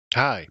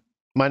Hi,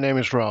 my name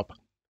is Rob.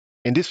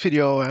 In this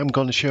video I'm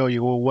going to show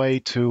you a way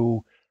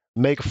to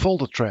make a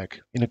folder track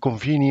in a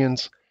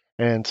convenient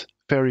and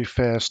very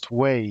fast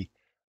way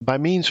by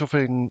means of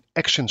an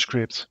action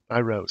script I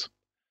wrote.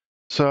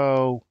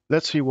 So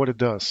let's see what it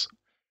does.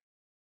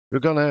 We're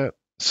going to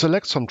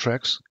select some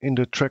tracks in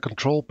the track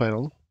control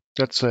panel.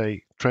 Let's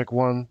say track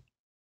 1,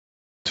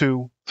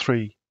 2,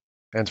 3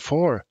 and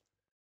 4.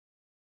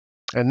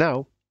 And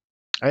now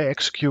I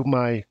execute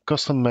my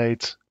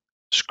custom-made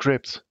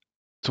script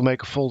to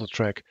make a folder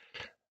track.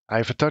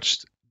 I've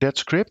attached that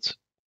script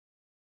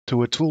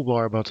to a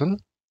toolbar button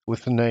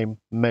with the name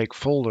Make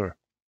Folder.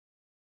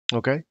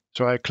 Okay,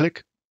 so I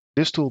click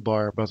this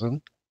toolbar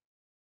button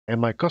and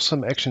my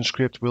custom action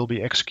script will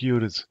be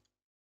executed.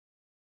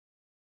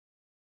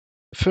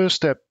 The first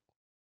step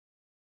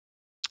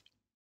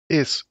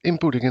is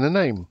inputting in a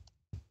name.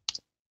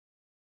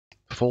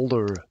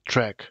 Folder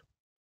track.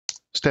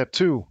 Step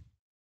 2.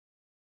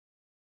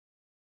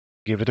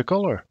 Give it a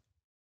color.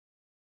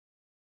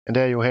 And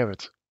there you have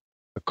it.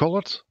 A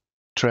colored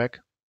track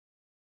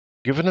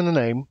given a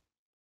name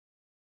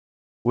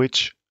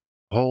which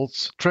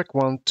holds track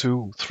 1,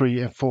 2,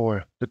 3 and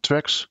 4. The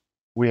tracks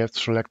we have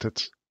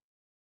selected.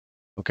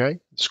 Okay,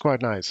 it's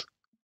quite nice.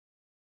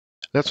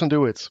 Let's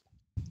undo it.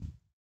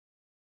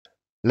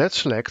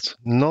 Let's select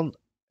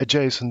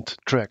non-adjacent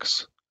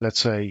tracks.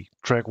 Let's say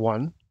track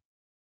 1.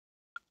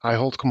 I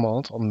hold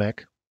Command on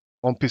Mac.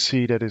 On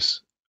PC that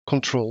is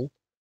Control.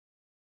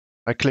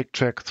 I click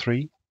track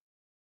 3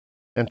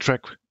 and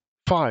track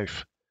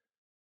 5.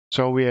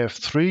 So we have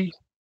 3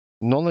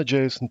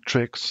 non-adjacent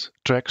tracks.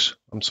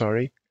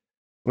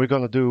 We're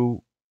gonna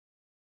do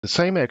the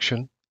same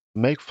action,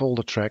 make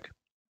folder track,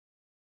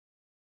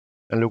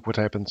 and look what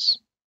happens.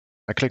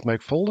 I click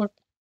make folder.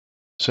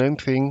 Same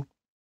thing.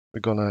 We're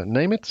gonna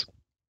name it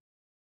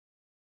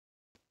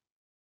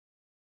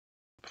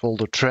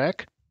folder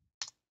track.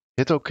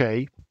 Hit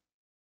OK.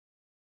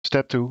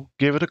 Step 2,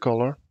 give it a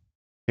color.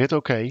 Hit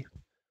OK.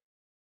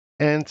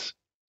 And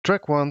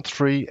track 1,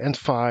 3 and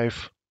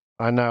 5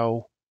 are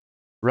now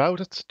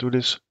routed to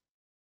this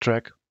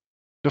track,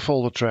 the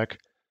folder track,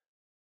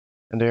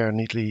 and they are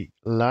neatly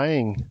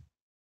lying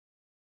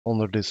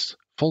under this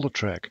folder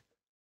track.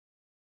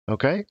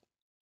 Okay,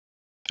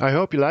 I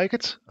hope you like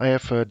it. I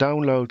have a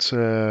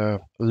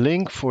download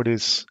link for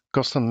this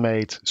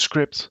custom-made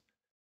script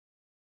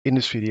in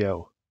this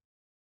video.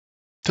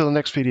 Till the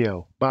next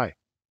video, bye.